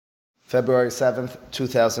February 7th,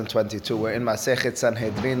 2022. We're in Masechet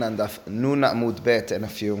Sanhedrin and Daf Nun Amud Bet, and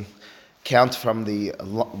if you count from the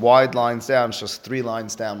wide lines down, it's just 3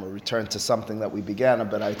 lines down, we'll return to something that we began, a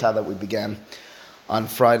beraita that we began on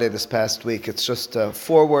Friday this past week. It's just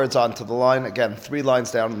 4 words onto the line. Again, 3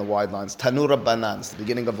 lines down in the wide lines. Tanura Banan, it's the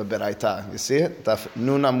beginning of a beraita. You see it? Daf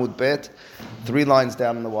Nun Amud Bet, 3 lines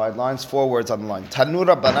down in the wide lines, 4 words on the line.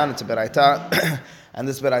 Tanura Banan, it's a beraita. And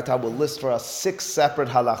this beraita will list for us 6 separate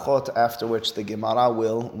halachot, after which the Gemara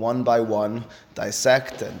will, one by one,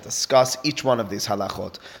 dissect and discuss each one of these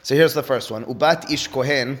halachot. So here's the first one. Ubat ish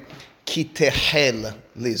kohen ki tehel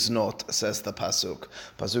liznot, says the pasuk.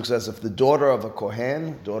 Pasuk says, if the daughter of a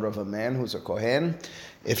kohen, daughter of a man who's a kohen,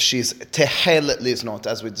 if she's tehel liznot,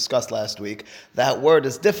 as we discussed last week, that word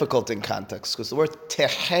is difficult in context, because the word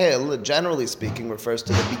tehel, generally speaking, refers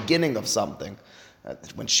to the beginning of something.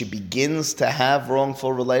 When she begins to have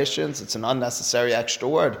wrongful relations, it's an unnecessary extra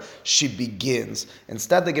word. She begins.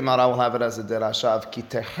 Instead, the Gemara will have it as a derasha of ki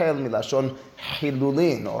tehel milashon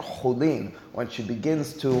hilulin or chulin, when she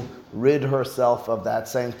begins to rid herself of that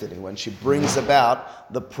sanctity, when she brings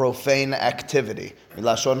about the profane activity.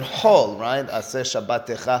 Milashon hol, right? Aseh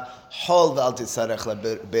shabbatecha hol v'al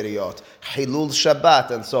tisarech leberiot. Hilul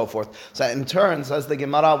Shabbat, and so forth. So in turn, says the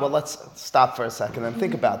Gemara, well, let's stop for a second and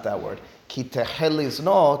think about that word. Ki tehel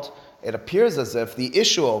liznot, it appears as if the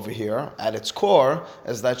issue over here, at its core,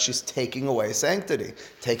 is that she's taking away sanctity.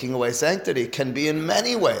 Taking away sanctity can be in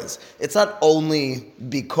many ways. It's not only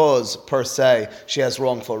because, per se, she has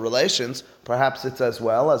wrongful relations. Perhaps it's as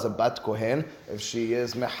well as a bat kohen, if she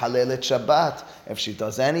is mehalelet Shabbat, if she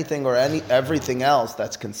does anything or everything else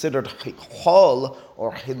that's considered hol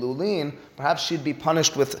or hilulin, perhaps she'd be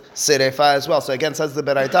punished with serefa as well. So again, says the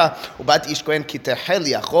beraita, ubat ish kohen ki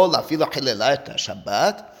tehel yachol afilo hilelat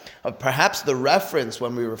Shabbat. Perhaps the reference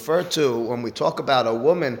when we talk about a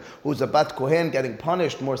woman who's a bat kohen getting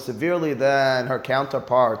punished more severely than her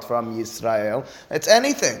counterpart from Yisrael, it's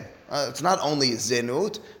anything. It's not only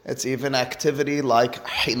zinut, it's even activity like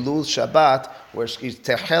hilul Shabbat, where she's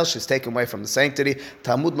tehel, she's taken away from the sanctity.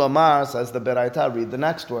 Talmud lomar, says the beraita, read the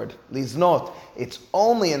next word, liznot. It's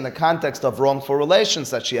only in the context of wrongful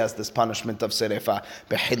relations that she has this punishment of serefa.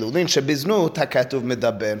 Behilulin shebiznut hakatuv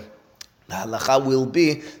medaber. The halacha will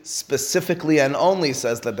be specifically and only,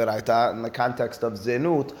 says the beraita, in the context of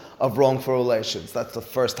zenut, of wrongful relations. That's the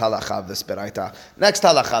first halacha of this beraita. Next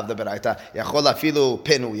halacha of the beraita, yachol afilu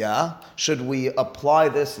penuya. Should we apply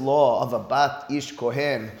this law of a bat ish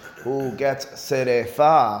kohen who gets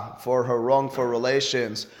serefa for her wrongful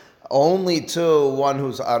relations only to one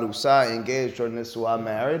who's arusa, engaged, or nisua,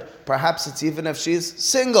 married? Perhaps it's even if she's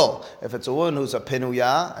single. If it's a woman who's a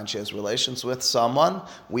penuya and she has relations with someone,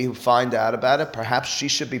 we find out about it, perhaps she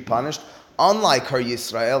should be punished. Unlike her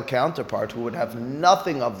Yisrael counterpart, who would have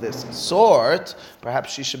nothing of this sort,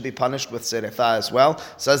 perhaps she should be punished with serefa as well.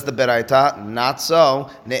 Says the beraita, not so.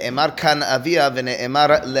 Ne'emar kan avia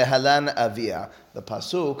v'ne'emar lehalan avia. The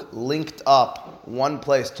pasuk linked up one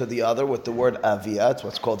place to the other with the word avia. It's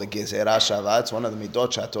what's called the gezerah shava. It's one of the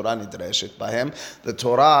midot she'atorah nidreshet bahem. The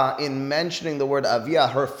Torah, in mentioning the word avia,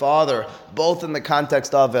 her father, both in the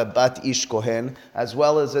context of a bat ish kohen, as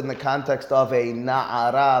well as in the context of a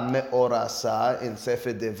na'ara me'orasa in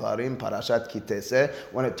Sefer Devarim, Parashat Kiteseh,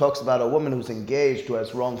 when it talks about a woman who's engaged, who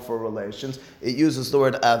has wrongful relations, it uses the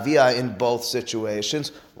word avia in both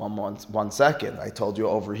situations. One second. I told you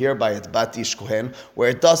over here by its bat ish kohen, where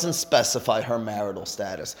it doesn't specify her marital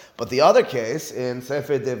status. But the other case in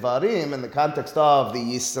Sefer Devarim, in the context of the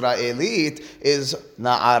Yisraelite, is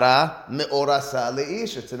na'ara me'orasa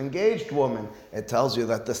le'ish. It's an engaged woman. It tells you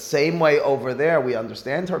that the same way over there we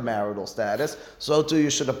understand her marital status, so too you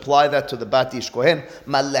should apply that to the bat ish kohen.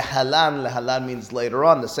 Lehalan, lehalan means later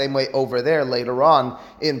on. The same way over there later on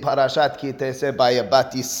in Parashat Kiteseh by a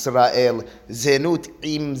bat Yisrael, zenut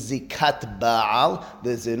im zikat ba'al.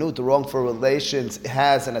 The zenut, wrongful relations,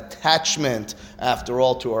 has an attachment after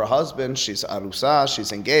all to her husband. She's arusa,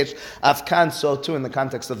 she's engaged. Afkan, so too in the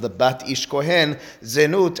context of the bat ish kohen,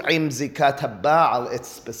 zenut im zikat ba'al. It's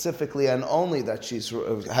specifically and only that she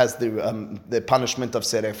has the punishment of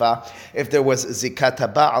serefa. If there was zikat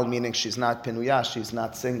ba'al, meaning she's not penuya, she's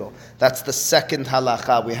not single. That's the second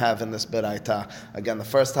halacha we have in this beraita. Again, the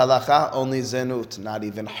first halacha, only zenut, not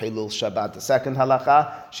even hilul Shabbat. The second halacha,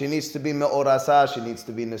 she needs to be me'orasa, she needs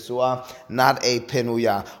to be nisua, not a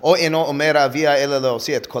penuya. O eno omer avia ela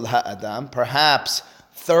le'osiet kol ha'adam. Perhaps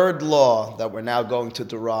third law that we're now going to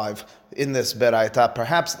derive in this beraita,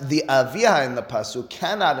 perhaps the avia in the pasuk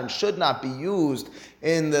cannot and should not be used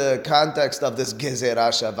in the context of this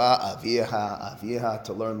gezerah shava, aviha,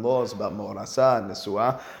 to learn laws about morasa and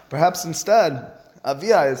nisua. Perhaps instead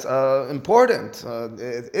Avia is important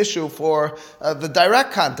issue for the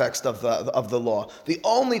direct context of the law. The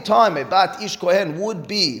only time a bat ish kohen would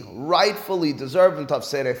be rightfully deserving of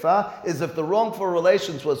serefa is if the wrongful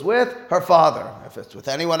relations was with her father. If it's with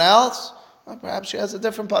anyone else, well, perhaps she has a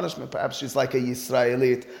different punishment. Perhaps she's like a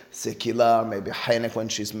Yisraelit, Sikila, or maybe Hainek when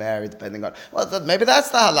she's married, depending on... Well, maybe that's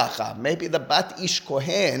the halacha. Maybe the Bat Ish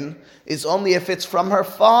Kohen is only if it's from her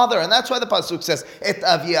father. And that's why the Pasuk says, Et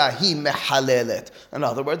aviyahi mehalelet. In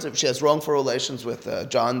other words, if she has wrongful relations with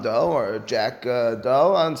John Doe or Jack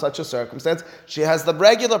Doe, in such a circumstance, she has the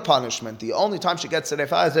regular punishment. The only time she gets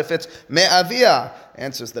serefa is if it's me'aviyah.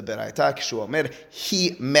 Answers the Beraita, Kishu Omer,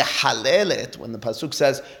 he mehalelet, when the Pasuk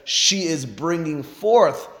says she is bringing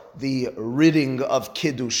forth the ridding of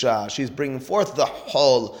Kiddusha. She's bringing forth the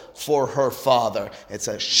whole for her father. It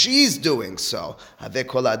says she's doing so. Haveh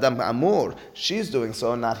kol adam amur. She's doing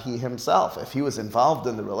so, not he himself. If he was involved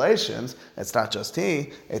in the relations, it's not just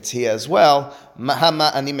he, it's he as well.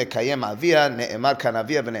 Mahama ani mekayem avia, ne'emar kan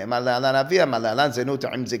avia, v'ne'emar le'alan avia, ma le'alan zenut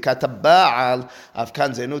im zikat ba'al, avkan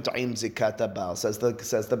zenut im zikat ba'al. Says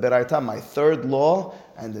the Beraita, my third law,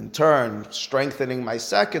 and in turn, strengthening my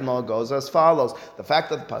second law, goes as follows. The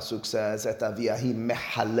fact that the Pasuk says, Et aviyahi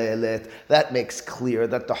mehalelet, that makes clear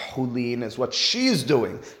that the hulin is what she's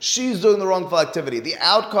doing. She's doing the wrongful activity. The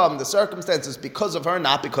outcome, the circumstances, because of her,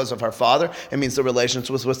 not because of her father. It means the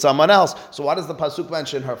relations was with someone else. So why does the Pasuk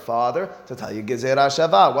mention her father? To tell you Gezer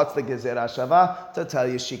HaShava. What's the Gezer HaShava? To tell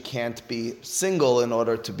you she can't be single in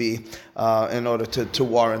order to be, to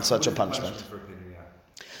warrant such a punishment.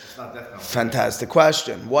 Fantastic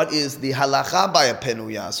question. What is the halacha by a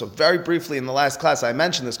penuya? So very briefly in the last class I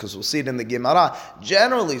mentioned this because we'll see it in the Gemara.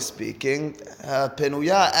 Generally speaking,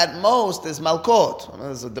 penuya at most is malkot.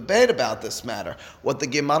 There's a debate about this matter. What the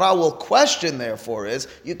Gemara will question therefore is,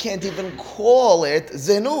 you can't even call it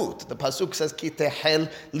zenut. The pasuk says ki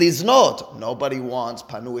tehel liznot. Nobody wants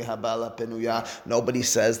panui habala penuya. Nobody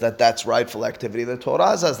says that that's rightful activity. The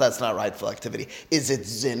Torah says that's not rightful activity. Is it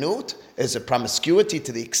zenut? Is it promiscuity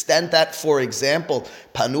to the extent that, for example,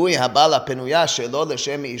 panui habala penuya shelo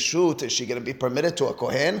l'shem ishut, is she going to be permitted to a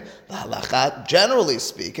kohen? The halacha, generally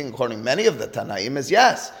speaking, according to many of the Tanaim, is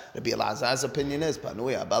yes. Rabbi Elazar's opinion is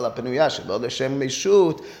panui habala penuya shelo l'shem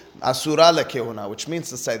ishut asura lekehuna, which means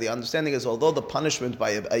to say the understanding is although the punishment by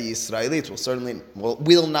a Yisraelit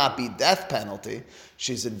will not be death penalty,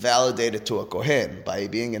 she's invalidated to a kohen by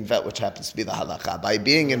being which happens to be the halacha. By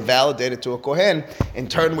being invalidated to a kohen, in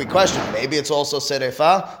turn we question, maybe it's also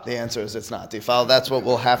serefa? The answer is it's not. Tifal, that's what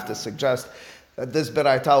we'll have to suggest. That this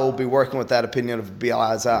Beraita will be working with that opinion of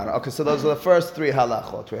Bi'azar. Okay, so those are the first three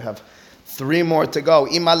halachot. We have three more to go.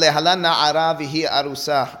 Ima lehala na'ara v'hi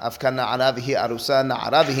arusa. Afkan na'ara v'hi arusa.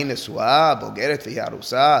 Na'ara v'hi nesua. Bogeret v'hi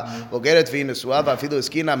arusa. Bogeret v'hi nesua. V'afilu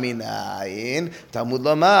eskina minayin. Talmud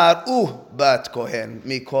lomar. Bat kohen.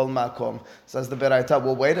 Mikol makom. Says the Beraita,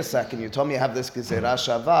 well, wait a second. You told me you have this gezerah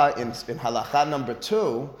shava in halacha number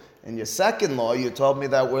 2. In your second law, you told me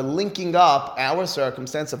that we're linking up our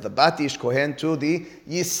circumstance of the Bat Ish Kohen to the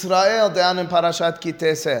Yisrael down in Parashat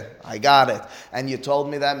Kiteseh. I got it. And you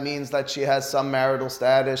told me that means that she has some marital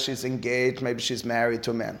status, she's engaged, maybe she's married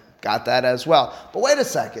to a man. Got that as well. But wait a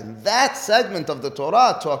second. That segment of the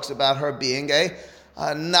Torah talks about her being a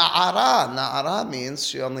na'ara. Na'ara means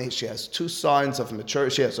she has 2 signs of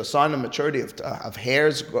maturity. She has a sign of maturity of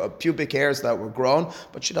hairs, pubic hairs that were grown,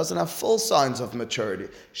 but she doesn't have full signs of maturity.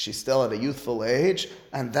 She's still at a youthful age,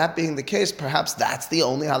 and that being the case, perhaps that's the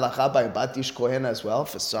only halacha by Bat Ish Kohen as well.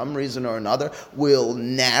 For some reason or another, we'll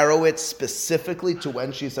narrow it specifically to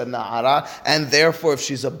when she's a na'ara, and therefore if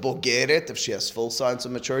she's a bogeret, if she has full signs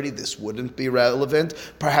of maturity, this wouldn't be relevant.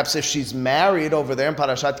 Perhaps if she's married over there in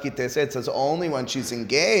Parashat Kiteseh, it says only when she's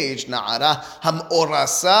engaged, na'ara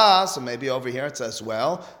hamorasa, so maybe over here it says,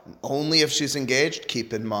 well, only if she's engaged.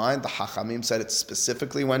 Keep in mind, the Hachamim said it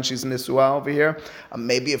specifically when she's nisua over here.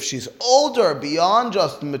 Maybe if she's older, beyond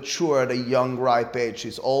just mature at a young, ripe age,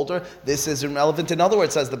 she's older, this isn't relevant. In other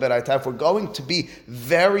words, says the Beraita, if we're going to be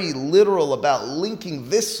very literal about linking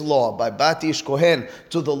this law by Bat Ish Kohen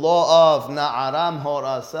to the law of na'aram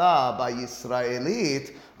horasa by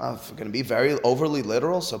Yisraelit, if we're going to be very overly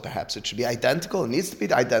literal, so perhaps it should be identical. It needs to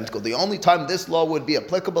be identical. The only time this law would be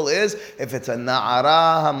applicable is if it's a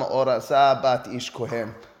na'ara ham'orasa bat ish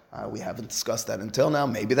kohen. We haven't discussed that until now.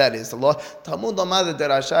 Maybe that is the law. Talmud lomar the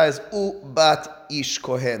derasha is u bat ish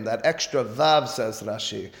kohen. That extra vav, says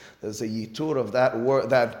Rashi. There's a yitur of that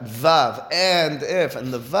word, that vav, and if.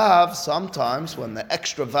 And the vav, sometimes when the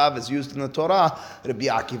extra vav is used in the Torah, Rabbi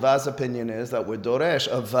Akiva's opinion is that we're doresh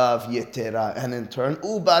a vav yetera. And in turn,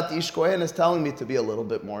 ubat ish kohen is telling me to be a little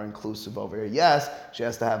bit more inclusive over here. Yes, she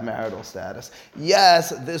has to have marital status.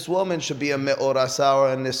 Yes, this woman should be a me'orasa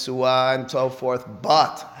or a nisua and so forth.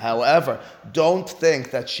 But, however, don't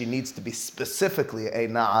think that she needs to be specifically a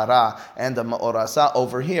na'ara and a me'orasa.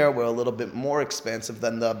 Over here, we're a little bit more expansive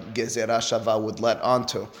than the Gezerah Shava would let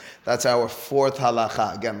onto. That's our fourth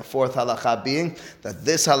halacha. Again, the fourth halacha being that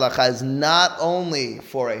this halacha is not only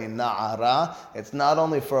for a na'ara, it's not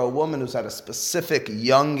only for a woman who's at a specific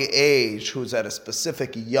young age, who's at a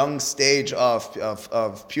specific young stage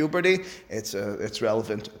of puberty, it's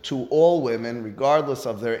relevant to all women, regardless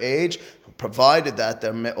of their age, provided that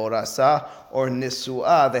they're me'orasa or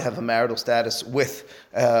nisu'ah, they have a marital status with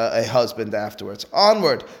a husband afterwards.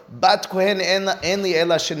 Onward. Bat kohen en li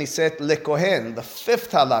ela sheniset lekohen. The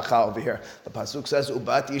fifth halacha over here. The pasuk says,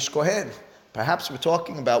 ubat ish kohen. Perhaps we're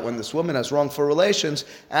talking about when this woman has wrongful relations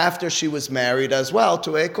after she was married as well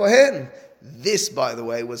to a kohen. This, by the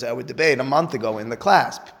way, was our debate a month ago in the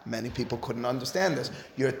class. Many people couldn't understand this.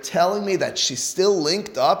 You're telling me that she's still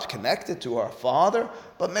linked up, connected to her father?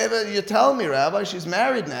 But maybe you're telling me, Rabbi, she's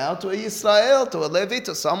married now to a Yisrael, to a Levi,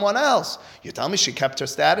 to someone else. You're telling me she kept her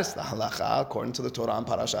status? The halacha, according to the Torah and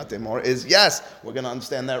Parashat Emor, is yes. We're going to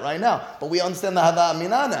understand that right now. But we understand the Hava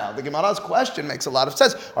Amina now. The Gemara's question makes a lot of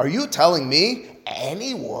sense. Are you telling me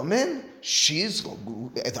any woman,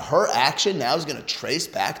 her action now is going to trace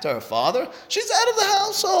back to her father? She's out of the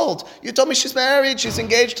household. You told me she's married, she's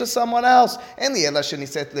engaged to someone else. And the Ela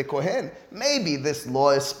Sheniset LeKohen. Maybe this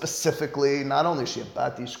law is specifically, not only is she a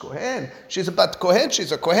Bat Ish Kohen, she's a Bat Kohen,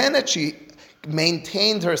 she's a Kohenet, she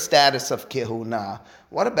maintained her status of Kehuna.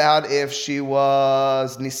 What about if she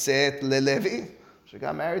was Niset LeLevi? She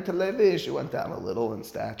got married to Levi. She went down a little in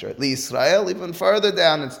stature. At least Israel, even further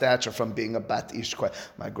down in stature from being a Bat Ish Kohen.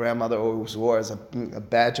 My grandmother always wore as a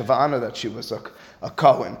badge of honor that she was a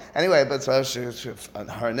Kohen. Anyway, but so on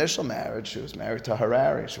her initial marriage, she was married to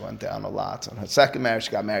Harari. She went down a lot. On her second marriage,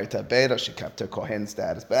 she got married to a Beta. She kept her Kohen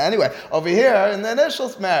status. But anyway, over here, in the initial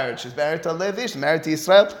marriage, she's married to Levi. She's married to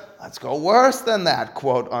Israel. Let's go worse than that,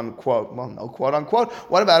 quote unquote. Well, no quote unquote.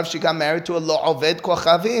 What about if she got married to a Lo Oved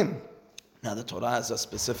Kochavim? Now the Torah has a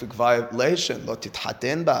specific violation, lo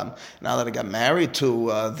tithaten bam. Now that I got married to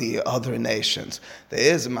the other nations, there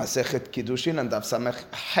is Masechet Kiddushin and Daf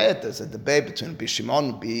Samech Het. There's a debate between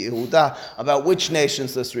Bishimon and Yehuda about which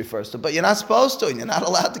nations this refers to. But you're not supposed to, and you're not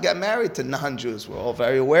allowed to get married to non-Jews. We're all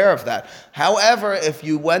very aware of that. However, if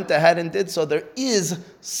you went ahead and did so, there is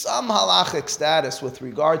some halachic status with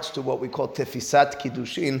regards to what we call Tefisat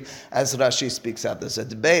Kiddushin, as Rashi speaks out. There's a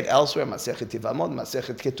debate elsewhere, Masechet Tivamot,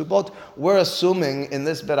 Masechet Ketubot. We're assuming in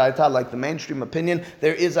this beraita, like the mainstream opinion,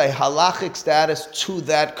 there is a halachic status to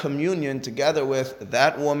that communion together with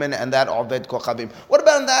that woman and that Oved Kochavim. What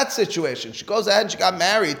about in that situation? She goes ahead and she got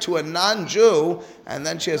married to a non-Jew and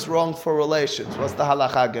then she has wrongful relations. What's the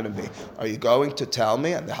halacha going to be? Are you going to tell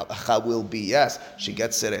me, and the halacha will be yes, she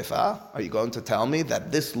gets serefa? Are you going to tell me that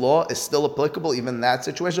this law is still applicable even in that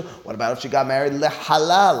situation? What about if she got married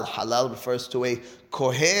lehalal? Halal refers to a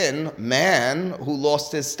Kohen, man who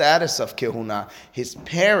lost his status of kehuna. His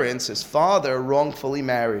parents, his father, wrongfully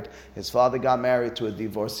married. His father got married to a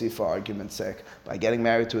divorcee for argument's sake. By getting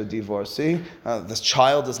married to a divorcee, this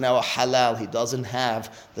child is now a halal. He doesn't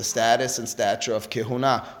have the status and stature of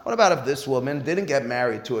kehuna. What about if this woman didn't get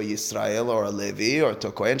married to a Yisrael or a Levi or to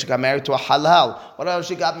a Kohen? She got married to a halal. What about if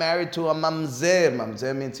she got married to a mamzer?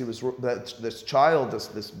 Mamzer means this child,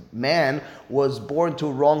 this man, was born to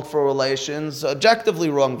wrongful relations, objectively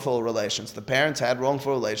wrongful relations. The parents had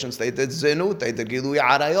wrongful relations. They did zinut, they did gilui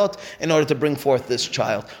arayot in order to bring forth this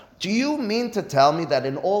child. Do you mean to tell me that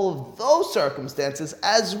in all of those circumstances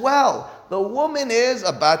as well, the woman is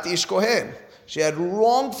a Bat Ish Kohen? She had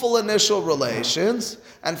wrongful initial relations,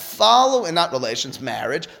 and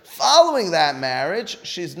marriage. Following that marriage,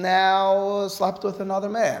 she's now slept with another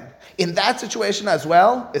man. In that situation as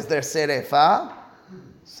well, is there serefa?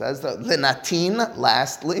 Says that Natin,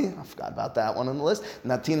 lastly, I forgot about that one on the list.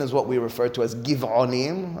 Natin is what we refer to as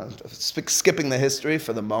Giv'onim. Skipping the history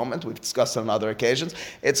for the moment, we've discussed it on other occasions.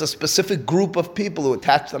 It's a specific group of people who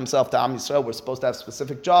attach themselves to Am Yisrael, were supposed to have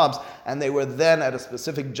specific jobs, and they were then at a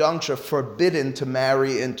specific juncture forbidden to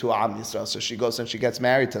marry into Am Yisrael. So she goes and she gets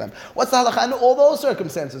married to them. What's the halakha in all those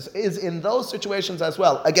circumstances? Is in those situations as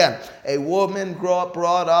well. Again, a woman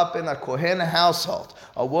brought up in a Kohen household.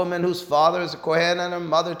 A woman whose father is a Kohen and her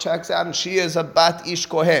mother checks out and she is a Bat Ish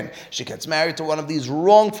Kohen. She gets married to one of these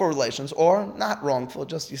wrongful relations, or not wrongful,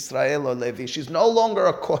 just Yisrael or Levi. She's no longer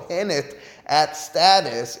a Kohenet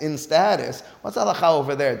in status. What's halacha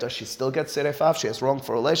over there? Does she still get Serefah if she has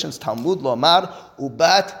wrongful relations? Talmud Lomar,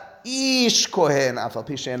 Ubat Ish Kohen, Afal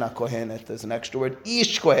Pi She'ena Kohenet. There's an extra word,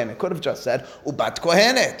 Ish Kohen. It could have just said Ubat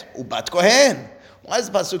Kohenet, Ubat Kohen. Why does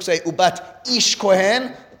the pasuk say Ubat Ish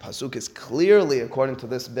Kohen? The pasuk is clearly, according to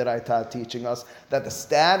this Beraita, teaching us that the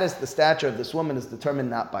stature of this woman is determined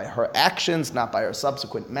not by her actions, not by her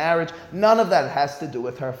subsequent marriage. None of that has to do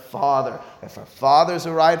with her father. If her father's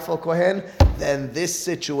a rightful Kohen, then this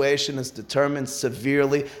situation is determined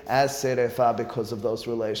severely as Serefah because of those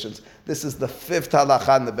relations. This is the fifth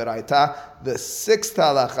halacha in the Beraita. The sixth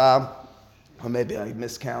halacha, or maybe I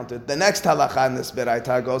miscounted. The next halacha in this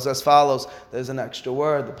Beraita goes as follows. There's an extra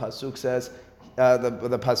word. The pasuk says,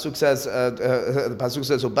 the pasuk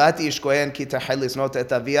says, "Ubati ish kohen ki tahel not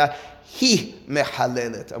et avia he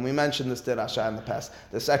mehalelet." And we mentioned this to Rasha in the past.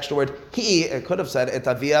 This extra word he, it could have said et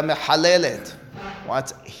avia mehalelet.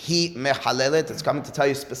 What's he mehalelet? It's coming to tell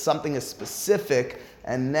you something is specific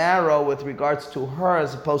and narrow with regards to her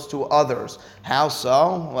as opposed to others. How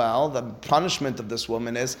so? Well, the punishment of this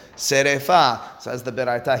woman is serefah. Says the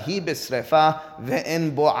Beraita, he bisrefa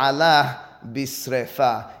ve'en bo'alah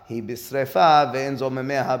bisrefa. He bisrefa ve'en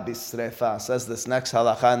zomemeha bisrefa. Says this next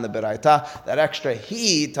halacha in the Beraita, that extra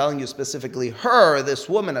he, telling you specifically her, this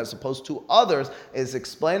woman, as opposed to others, is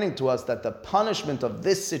explaining to us that the punishment of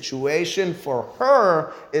this situation for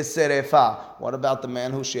her is serefa. What about the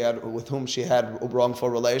man with whom she had wrongful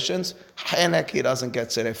relations? Henek, he doesn't get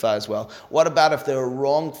serefa as well. What about if there are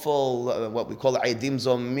wrongful, what we call aidim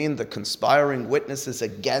zomin, the conspiring witnesses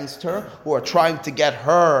against her, who are trying to get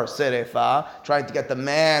her serefa, trying to get the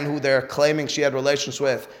man who they're claiming she had relations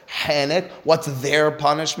with, Hanek, what's their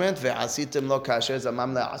punishment? We're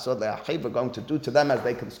going to do to them as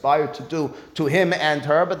they conspire to do to him and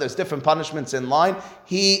her, but there's different punishments in line.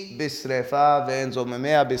 He bisrefa ve'en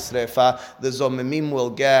zomemea bisrefa. The zomemim will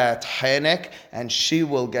get Hanek and she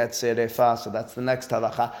will get serefa. So that's the next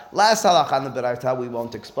halacha. Last halacha in the Beraita we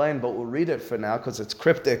won't explain, but we'll read it for now because it's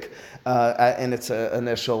cryptic in its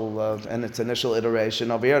initial iteration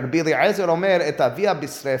over here. Rabbi Eliezer Omer et avia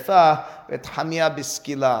bisrefa et hamia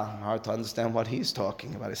biskila. Hard to understand what he's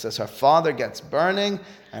talking about. He says her father gets burning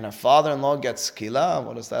and her father-in-law gets skila.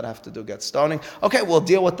 What does that have to do? Get stoning? Okay, we'll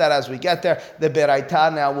deal with that as we get there. The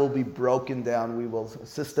Beraita now will be broken down. We will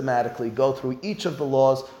systematically go through each of the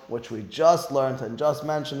laws which we just learned and just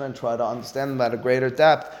mentioned and try to understand them at a greater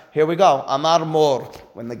depth. Here we go. Amar Mor.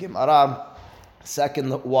 When the Gemara,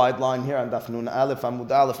 second wide line here on Daf Nun Aleph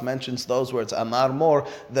Amud Aleph, mentions those words, Amar Mor,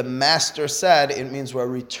 the master said, it means we're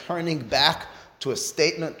returning back to a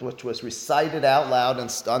statement which was recited out loud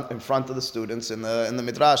and in front of the students in the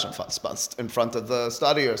midrash, in front of the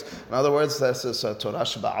studiers. In other words, this is Torah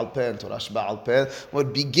Sheba'al Peh, and Torah Sheba'al Peh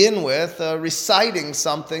would begin with reciting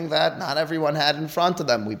something that not everyone had in front of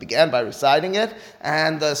them. We began by reciting it,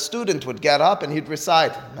 and the student would get up and he'd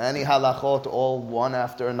recite many halachot, all one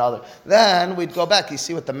after another. Then we'd go back. You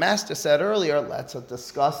see what the master said earlier, let's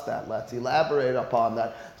discuss that, let's elaborate upon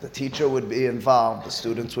that. The teacher would be involved, the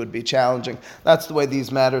students would be challenging. That's the way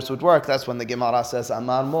these matters would work. That's when the Gemara says,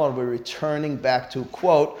 Amar Mor, we're returning back to,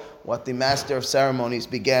 quote, what the master of ceremonies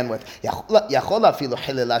began with. You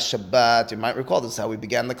might recall this is how we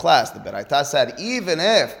began the class. The Beraita said, even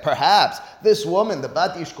if, perhaps, this woman, the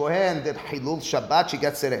Bat Ish Kohen, did Hilul Shabbat, she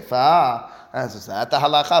gets Serefah. As is that the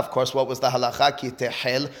halacha? Of course, what was the halacha? Ki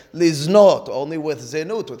tehel liznot. Only with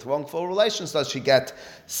zenut, with wrongful relations, does she get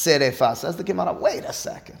serefah. Says the Gemara, wait a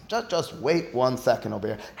second. Just wait 1 second over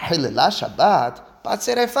here. Hilila Shabbat, bat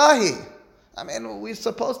serefahi. I mean, we're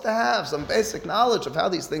supposed to have some basic knowledge of how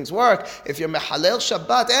these things work. If you're mehalel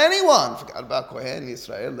Shabbat, anyone, forgot about Kohen,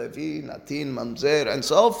 Yisrael, Levi, Natin, Mamzer, and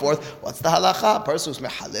so forth, what's the halacha? A person who's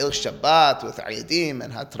mehalel Shabbat with aidim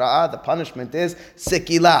and hatra'ah, the punishment is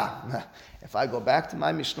sekilah. If I go back to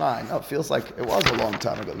my Mishnah, I know it feels like it was a long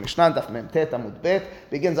time ago. The Mishnah, Daf Mem Tet Amud Bet,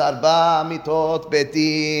 begins Arba mitot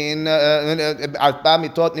betin, Arba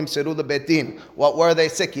mitot nimseru lebetin. What were they?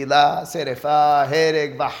 Sekila, Serefah,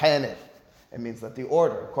 Hereg, Vahenef. It means that the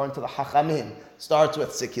order, according to the Hachamim, starts with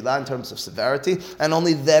Sekila in terms of severity, and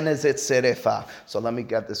only then is it Serefah. So let me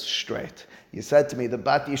get this straight. You said to me, the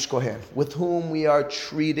Bat Ish Kohen, with whom we are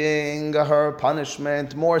treating her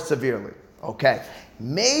punishment more severely. Okay.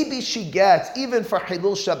 Maybe she gets, even for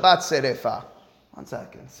Hilul Shabbat Serefah. One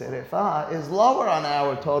second. Serefa is lower on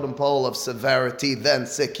our totem pole of severity than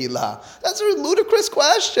Sikila. That's a ludicrous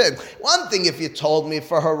question. One thing if you told me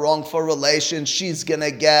for her wrongful relation, she's going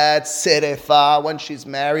to get Serefa when she's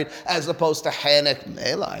married, as opposed to Hanek.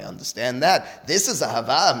 Mela, I understand that. This is a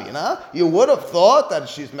Havam, you know? You would have thought that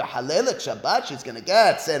she's Mehalelet Shabbat, she's going to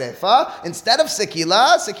get Serefa. Instead of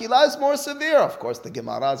Sikila, Sikila is more severe. Of course, the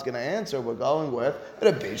Gemara is going to answer. We're going with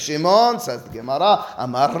Rabbi Shimon, says the Gemara.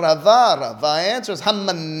 Amar Rava answers.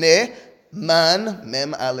 Hamaneh, man,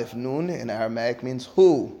 mem alif nun in Aramaic means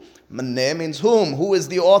who. Maneh means whom. Who is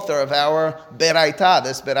the author of our beraita?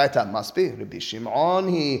 This beraita must be Rabbi Shimon.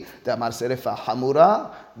 He damar serefa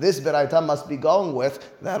hamura. This beraita must be going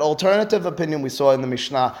with that alternative opinion we saw in the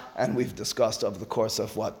Mishnah, and we've discussed over the course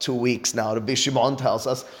of 2 weeks now. Rabbi Shimon tells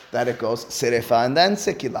us that it goes serefa and then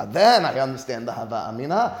sikila. Then I understand the hava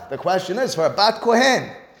amina. The question is for a bat kohen.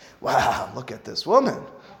 Wow, look at this woman.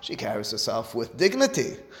 She carries herself with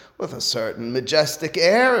dignity, with a certain majestic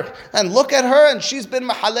air. And look at her, and she's been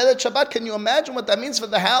Mahalelet Shabbat. Can you imagine what that means for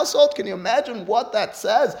the household? Can you imagine what that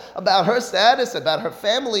says about her status, about her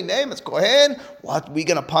family name? It's Kohen. What are we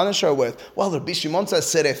going to punish her with? Well, Rabbi Shimon says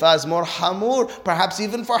Serefa is more hamur. Perhaps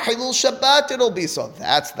even for Hilul Shabbat it'll be so.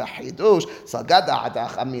 That's the Hidush. Sagada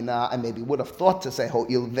adach amina. I maybe would have thought to say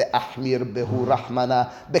Ho'il ve'ahmir behu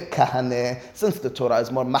rahmana be'kahaneh. Since the Torah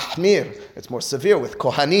is more mahmir, it's more severe with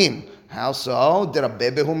Kohanim. How so? Did a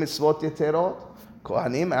bebehu mitzvot yeterot?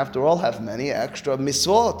 Kohanim, after all, have many extra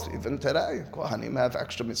mitzvot. Even today, Kohanim have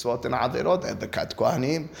extra mitzvot in Averot. They have the Kat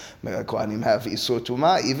Kohanim. Kohanim have Isur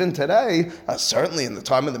Tumah. Even today, certainly in the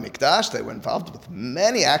time of the Mikdash, they were involved with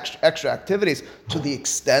many extra activities, to the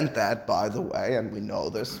extent that, by the way, and we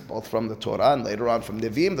know this both from the Torah and later on from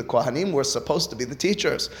Nevi'im, the Kohanim were supposed to be the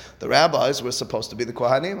teachers. The rabbis were supposed to be the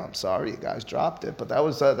Kohanim. I'm sorry, you guys dropped it, but that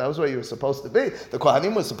was where you were supposed to be. The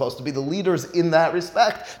Kohanim were supposed to be the leaders in that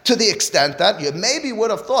respect, to the extent that you maybe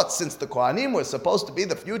would have thought, since the Kohanim were supposed to be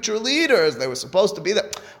the future leaders, they were supposed to be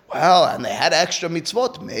and they had extra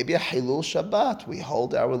mitzvot, maybe a Hilul Shabbat. We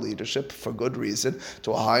hold our leadership for good reason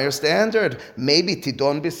to a higher standard. Maybe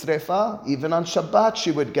Tidon Bisrefa, even on Shabbat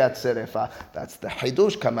she would get Serefa. That's the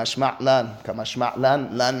Hidush, Kamash Ma'lan. Kamash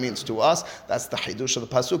Ma'lan, Lan means to us. That's the Hidush of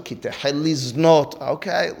the Pasuk, Ki Teheliznot.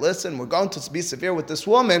 Okay, listen, we're going to be severe with this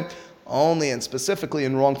woman, only and specifically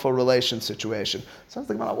in wrongful relation situation. Sounds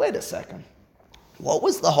like, wait a second. What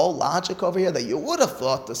was the whole logic over here that you would have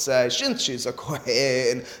thought to say, since she's a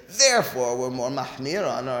Kohen, therefore we're more mahmir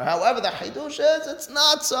on her? However, the Hidush is, it's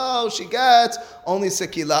not so. She gets only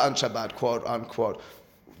Sikila on Shabbat, quote unquote.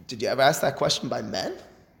 Did you ever ask that question by men?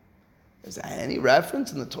 Is there any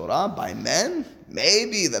reference in the Torah by men?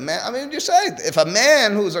 Maybe the man, you say, if a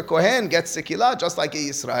man who's a Kohen gets Sikila, just like in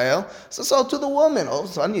Israel, so to the woman. All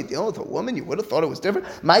of a sudden you deal with a woman, you would have thought it was different.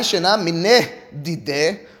 Ma'ishena mineh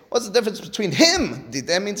dideh. What's the difference between him?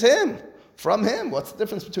 Dideh means him. From him. What's the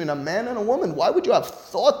difference between a man and a woman? Why would you have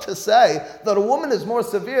thought to say that a woman is more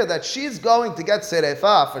severe, that she's going to get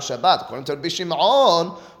Serefa for Shabbat? According to Rabbi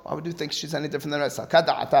Shimon, why would you think she's any different than the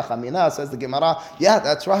rest? Says the Gemara. Yeah,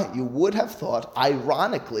 that's right. You would have thought,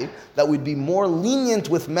 ironically, that we'd be more lenient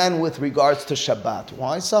with men with regards to Shabbat.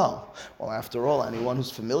 Why so? Well, after all, anyone who's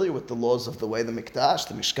familiar with the laws of the way the Mikdash,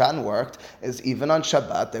 the Mishkan worked, is even on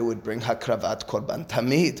Shabbat they would bring Hakravat Korban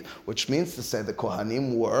Tamid, which means to say the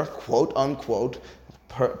Kohanim were, quote unquote,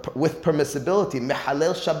 with permissibility,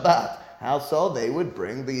 Mehalel Shabbat. How so? They would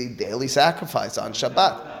bring the daily sacrifice on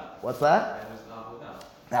Shabbat. What's that?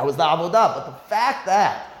 That was the avodah. But the fact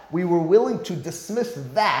that we were willing to dismiss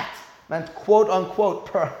that meant, quote unquote,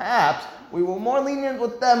 perhaps we were more lenient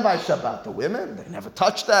with them by Shabbat. The women, they never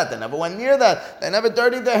touched that. They never went near that. They never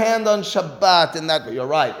dirtied their hand on Shabbat in that way. You're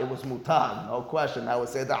right. It was mutar. No question. I would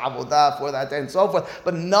say the avodah for that day and so forth.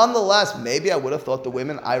 But nonetheless, maybe I would have thought the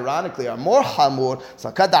women, ironically, are more hamur.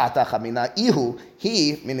 Sakadata chamina ihu.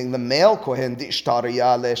 He, meaning the male Kohen, di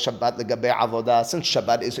ishtariya le Shabbat legabe avodah. Since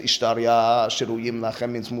Shabbat is ishtariya, shiruyim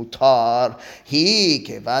lachem means mutar. He,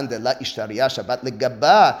 kevan de la ishtariya Shabbat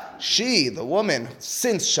legaba. She, the woman,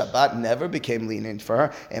 since Shabbat never became lenient for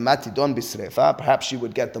her, ematidon bisrefa. Perhaps she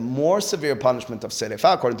would get the more severe punishment of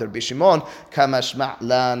serefa, according to Rabbi Shimon. Kamash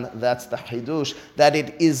ma'lan. That's the hidush. That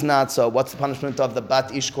it is not so. What's the punishment of the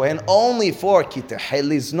bat ish Kohen? Only for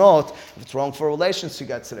kiteheliznot. If it's wrong for relations, she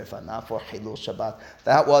got serefa, not for hilul Shabbat.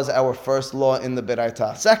 That was our first law in the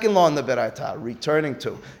Beraita. Second law in the Beraita, returning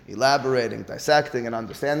to, elaborating, dissecting, and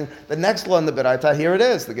understanding. The next law in the Beraita, here it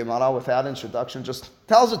is. The Gemara, without introduction, just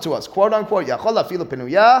tells it to us. Quote unquote, Yachol afilu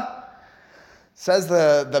pinuyah. Says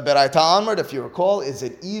the Beraita onward, if you recall, is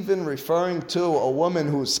it even referring to a woman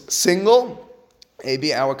who's single?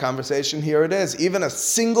 Maybe our conversation here it is. Even a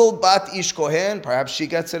single bat ish kohen, perhaps she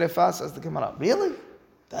gets serefa, says the Gemara. Really?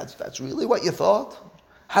 That's really what you thought?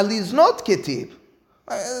 Haliznot kitib.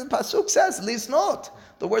 Pasuk says liznot.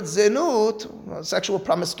 The word zenut, sexual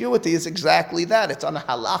promiscuity, is exactly that. It's on a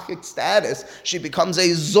halachic status. She becomes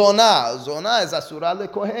a zona. Zona is asura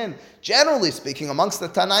lekohen. Generally speaking, amongst the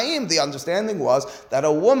Tanaim, the understanding was that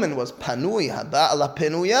a woman was panui, haba'ala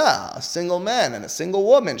penuya, a single man and a single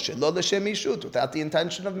woman, shelo l'shem ishut, without the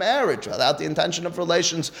intention of marriage, without the intention of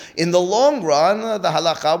relations. In the long run, the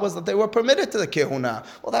halacha was that they were permitted to the kehuna.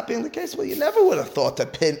 Well, that being the case, well, you never would have thought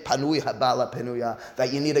that panui, haba'ala penuya,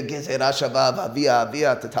 that you need a gezerah shava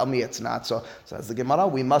avia to tell me it's not. So as the Gemara,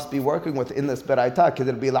 we must be working within this beraita,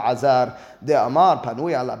 kidir bil azar de amar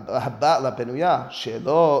panui haba'ala penuya,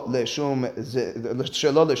 shelo l'shum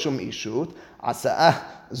ishut, asa'ah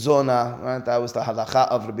zona, right? That was the halacha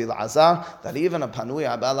of Rabbi Elazar, that even a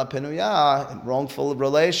panuya, abala penuya, in wrongful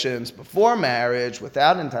relations before marriage,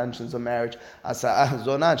 without intentions of marriage, asa'ah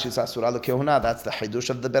zona, she's asura l'kehuna. That's the hidush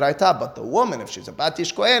of the beraita. But the woman, if she's a bat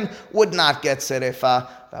ish kohen, would not get serefa.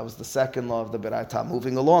 That was the second law of the beraita.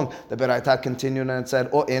 Moving along, the beraita continued and it said,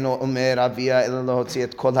 O eno umer avia ila lohotzi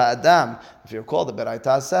et kol ha'adam. If you recall, the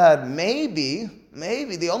beraita said, maybe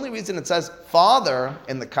the only reason it says father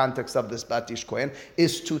in the context of this bat ish kohen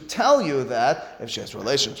is to tell you that if she has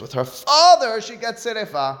relations with her father, she gets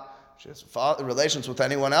serefa. If she has relations with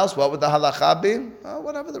anyone else, what would the halacha be?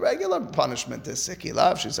 Whatever the regular punishment is.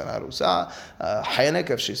 Sikila, if she's an arusa, hanik,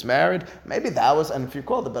 if she's married. Maybe that was, and if you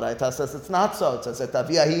call the beraita says it's not so. It says that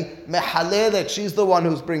aviyahi mehalelek, she's the one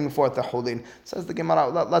who's bringing forth the chulin. Says the Gemara,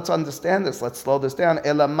 let's understand this, let's slow this down.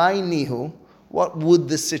 Elamai nihu. What would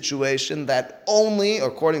the situation that only,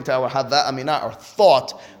 according to our Hava Aminah, or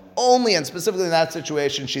thought, only and specifically in that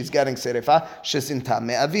situation she's getting serefa, shesinta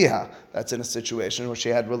me'aviha. That's in a situation where she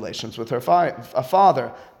had relations with her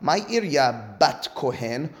father. Ma'irya bat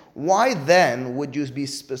kohen. Why then would you be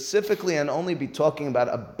specifically and only be talking about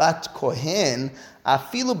a bat kohen,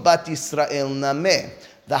 afilu bat Yisrael nameh?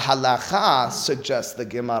 The halacha suggests, the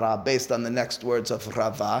Gemara, based on the next words of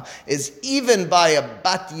Rava, is even by a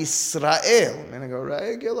bat Yisrael, meaning a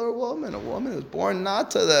regular woman, a woman who's born not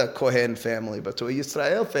to the Kohen family, but to a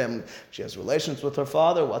Yisrael family. She has relations with her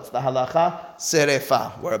father. What's the halacha?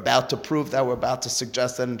 Serefa. We're about to prove that. We're about to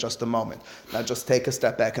suggest that in just a moment. Now just take a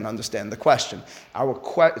step back and understand the question.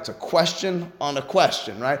 It's a question on a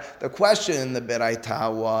question, right? The question in the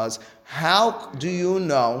Beraita was, how do you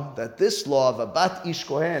know that this law of a bat ish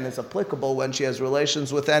kohen is applicable when she has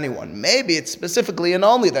relations with anyone? Maybe it's specifically and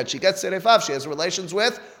only that she gets serefa if she has relations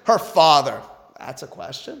with her father. That's a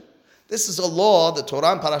question. This is a law the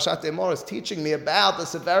Torah in Parashat Emor is teaching me about the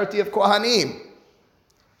severity of Kohanim.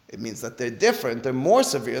 It means that they're different, they're more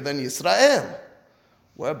severe than Yisrael.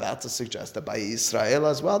 We're about to suggest that by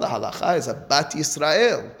Yisrael as well, the halacha is a bat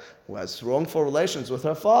Yisrael who has wrongful relations with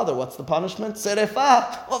her father. What's the punishment?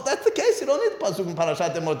 Serefa. Well, if that's the case, you don't need the pasuk in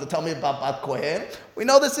Parashat Emor to tell me about bat kohen. We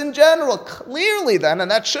know this in general. Clearly then,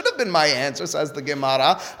 and that should have been my answer, says the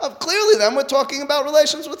Gemara, clearly then we're talking about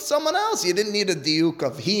relations with someone else. You didn't need a diuk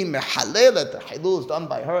of he mehalelet, the hilul is done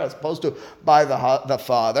by her as opposed to by the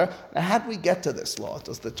father. Now, how do we get to this law?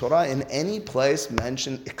 Does the Torah in any place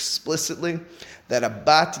mention explicitly that a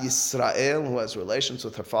bat Yisrael who has relations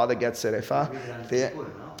with her father gets serefa?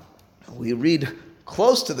 We read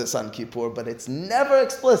close to this on Kippur, but it's never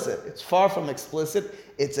explicit. It's far from explicit.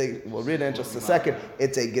 We'll read it in just a second.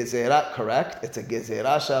 It's a gezerah, correct? It's a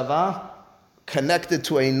gezerah shava connected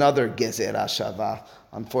to another gezerah shava.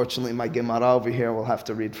 Unfortunately, my Gemara over here will have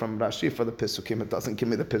to read from Rashi for the Pisukim. It doesn't give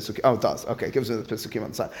me the Pisukim. Oh, it does. Okay, it gives me the Pisukim on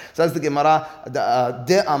the side. Says the Gemara,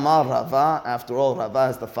 De Amar Rava. After all, Rava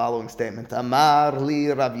has the following statement. Amar li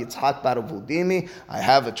Rav Yitzhak bar Avudimi. I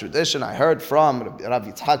have a tradition I heard from Rav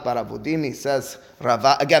Yitzhak bar Avudimi. Says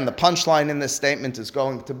Rava. Again, the punchline in this statement is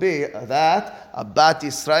going to be that a bat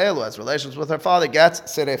Yisrael who has relations with her father gets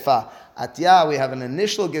serefa. Atya, we have an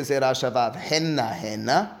initial gezerah shava of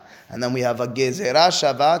henna. And then we have a gezerah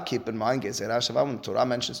shava. Keep in mind, gezerah shava, when the Torah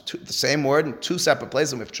mentions the same word in two separate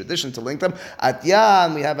places, and we have tradition to link them. Atya,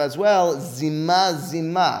 and we have as well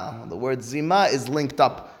zima. The word zima is linked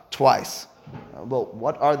up twice. Well,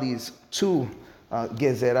 what are these two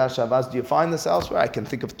gezerah shavas? Do you find this elsewhere? I can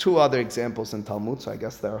think of two other examples in Talmud, so I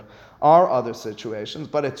guess there are other situations,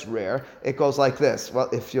 but it's rare. It goes like this. Well,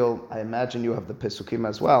 I imagine you have the Pisukim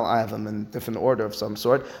as well. I have them in different order of some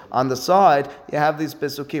sort. On the side, you have these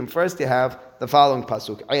Pisukim. First, you have the following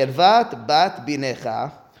Pasuk. Irvat bat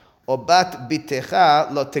binecha, or bat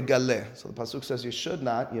bitecha lo tegale. So the Pasuk says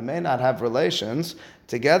you may not have relations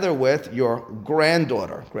together with your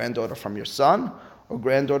granddaughter from your son, or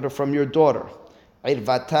granddaughter from your daughter.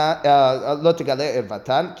 לא תגלה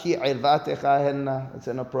ערוותן, כי ערוותך הנה. It's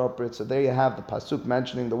inappropriate. So there you have the pasuk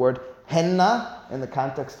mentioning the word henna in the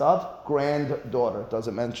context of granddaughter. Does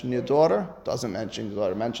it mention your daughter? Doesn't mention your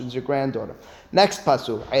daughter. It mentions your granddaughter. Next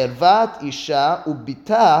pasuk. ערוות אישה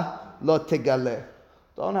וביתה לא תגלה.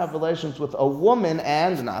 Don't have relations with a woman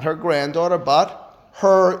and not her granddaughter, but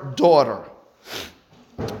her daughter.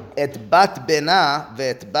 Et bat bena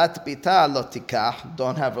ve'et bat bita lo tikach.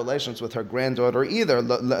 Don't have relations with her granddaughter either.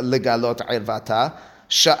 Legalot irvata.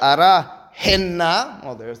 Sha'ara henna.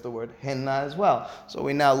 Well, there's the word henna as well. So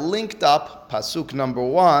we now linked up pasuk number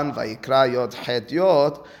 1, Vayikra Yod Het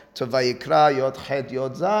Yod, to Vayikra Yod Het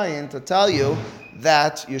Yod Zayin, to tell you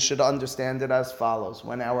that you should understand it as follows.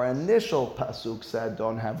 When our initial pasuk said,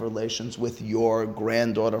 don't have relations with your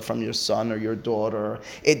granddaughter from your son or your daughter,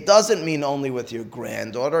 it doesn't mean only with your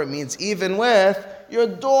granddaughter, it means even with your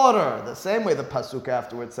daughter. The same way the pasuk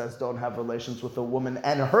afterwards says, don't have relations with a woman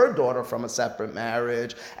and her daughter from a separate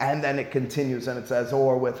marriage, and then it continues and it says,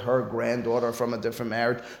 or with her granddaughter from a different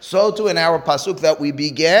marriage. So too in our pasuk that we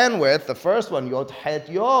began with, the first one, Yod Het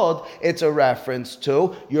Yod, it's a reference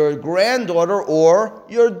to your granddaughter or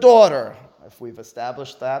your daughter. If we've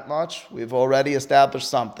established that much, we've already established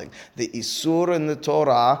something. The Isur in the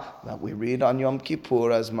Torah that we read on Yom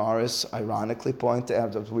Kippur, as Morris ironically pointed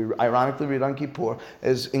out, as we ironically read on Kippur,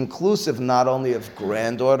 is inclusive not only of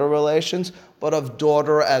granddaughter relations, but of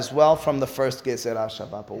daughter as well from the first Gezerah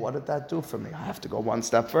Shabbat. But what did that do for me? I have to go one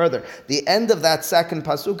step further. The end of that second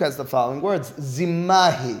pasuk has the following words,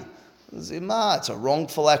 Zimahi. Zima, it's a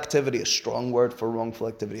wrongful activity, a strong word for wrongful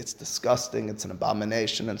activity. It's disgusting, it's an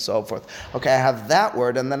abomination, and so forth. Okay, I have that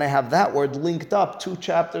word, and then I have that word linked up 2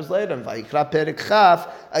 chapters later. Vayikra Perek Chaf,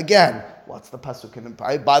 again, what's the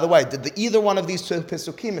pasuk? By the way, did either one of these 2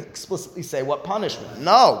 pasukim explicitly say what punishment?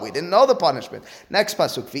 No, we didn't know the punishment. Next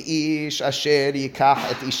pasuk, V'ish asher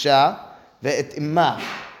yikach et isha ve'et imma.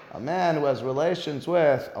 A man who has relations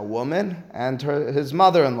with a woman and his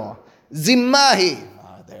mother-in-law. Zimahi.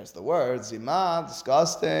 There's the word, zima,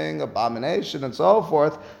 disgusting, abomination, and so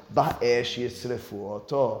forth. Ba'esh yisrefu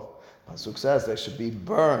oto. Pasuk says they should be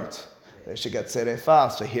burnt. They should get serefa.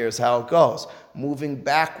 So here's how it goes. Moving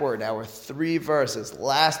backward, our 3 verses.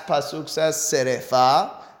 Last pasuk says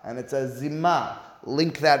serefa, and it says zima.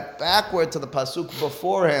 Link that backward to the pasuk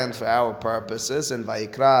beforehand for our purposes in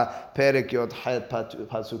Vayikra Perek Yod Het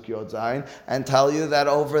pasuk Yod Zayin, and tell you that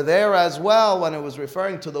over there as well, when it was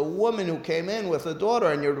referring to the woman who came in with a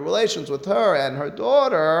daughter and your relations with her and her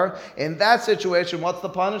daughter, in that situation, what's the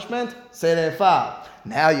punishment? Serefa.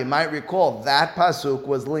 Now you might recall that pasuk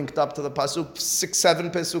was linked up to the pasuk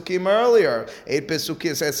 6-7 pesukim earlier, 7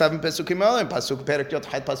 pesukim earlier, pasuk Perek Yod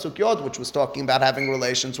Het pasuk Yod, which was talking about having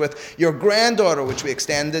relations with your granddaughter, which we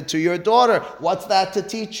extended to your daughter. What's that to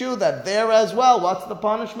teach you? That there as well, what's the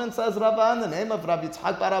punishment? Says Rava in the name of Rabbi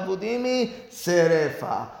Yitzchak bar Abudimi,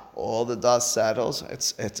 serefa. All the dust settles.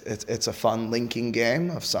 It's a fun linking game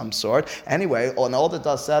of some sort. Anyway, when all the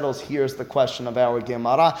dust settles, here's the question of our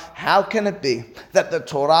Gemara. How can it be that the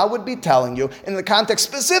Torah would be telling you, in the context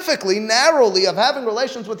specifically, narrowly, of having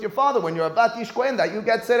relations with your father when you're a bat yishkohen, that you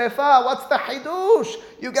get serefa? What's the hidush?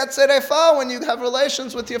 You get serefa when you have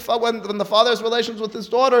relations with your father, when the father has relations with his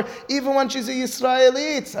daughter, even when she's a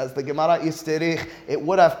Yisraelite. Says the Gemara Istirich, it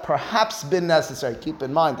would have perhaps been necessary. Keep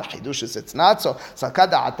in mind, the hidush is it's not so.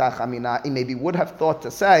 He maybe would have thought to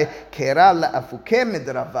say,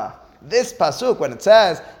 this pasuk, when it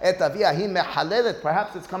says, Et aviyahi mehalelet,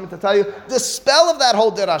 perhaps it's coming to tell you the spell of that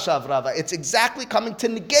whole derasha of Rava. It's exactly coming to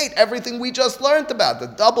negate everything we just learned about. The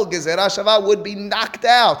double gezerah shava would be knocked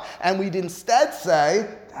out. And we'd instead say,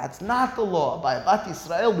 that's not the law. By Bat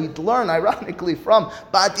Yisrael, we'd learn, ironically, from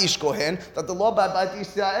Bat Ish Kohen, that the law by Bat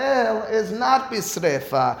Yisrael is not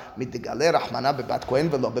bisrefa. Mitigale Rahmana beBat Kohen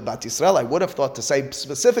velo beBat Yisrael. I would have thought to say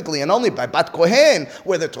specifically and only by Bat Kohen,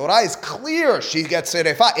 where the Torah is clear, she gets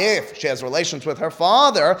serefa if she has relations with her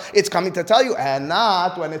father. It's coming to tell you, and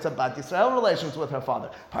not when it's a Bat Yisrael relations with her father.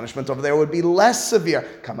 Punishment over there would be less severe.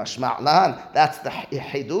 Kamashma'lan. That's the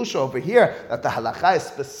hidush over here, that the halakha is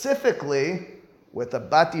specifically with a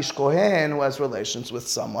Bat Ish Kohen who has relations with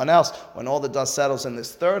someone else. When all the dust settles in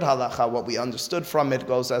this third halacha, what we understood from it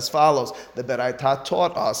goes as follows. The Beraita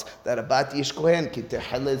taught us that a Bat Ish Kohen, ki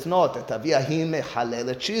tehelez not, et aviyahi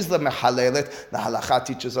mehalelet, she's the mehalelet. The halacha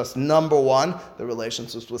teaches us, number 1, the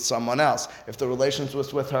relations was with someone else. If the relations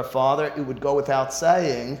was with her father, it would go without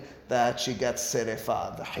saying that she gets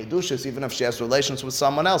serifa. The chidush is even if she has relations with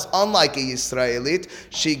someone else, unlike a Yisraelit,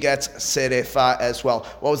 she gets serifa as well.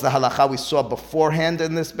 What was the halacha we saw beforehand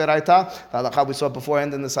in this beraita? The halacha we saw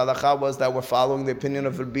beforehand in this halacha was that we're following the opinion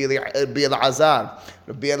of Rabbi Elazar.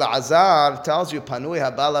 Rabbi Elazar tells you panui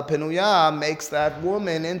habala penuya makes that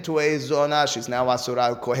woman into a zona. She's now asura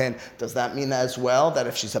al kohen. Does that mean as well that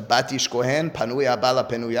if she's a batish kohen, panui habala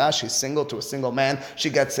penuya, she's single to a single man, she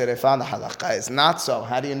gets serifa? The halacha is not so.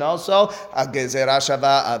 How do you know so? Agezera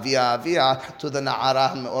shava avia to the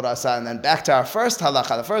na'ara me'orasa. And then back to our first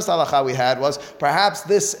halacha. The first halacha we had was perhaps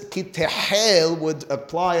this kitehel would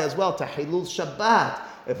apply as well to hilul Shabbat.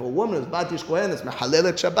 If a woman is batish kohen, it's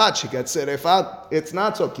mehalelet Shabbat, she gets serifat. It's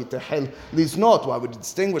not so. Kitehel liznot. Why would you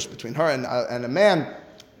distinguish between her and a man?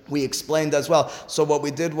 We explained as well. So what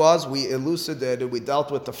we did was we elucidated, we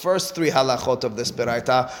dealt with the first three halachot of this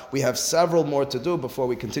beraita. We have several more to do before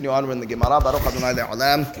we continue on in the Gemara. Baruch Adonai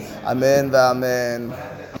le'olam. Amen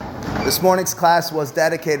v'amen. This morning's class was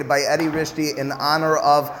dedicated by Eddie Rishdi in honor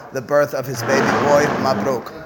of the birth of his baby boy, Mabruk.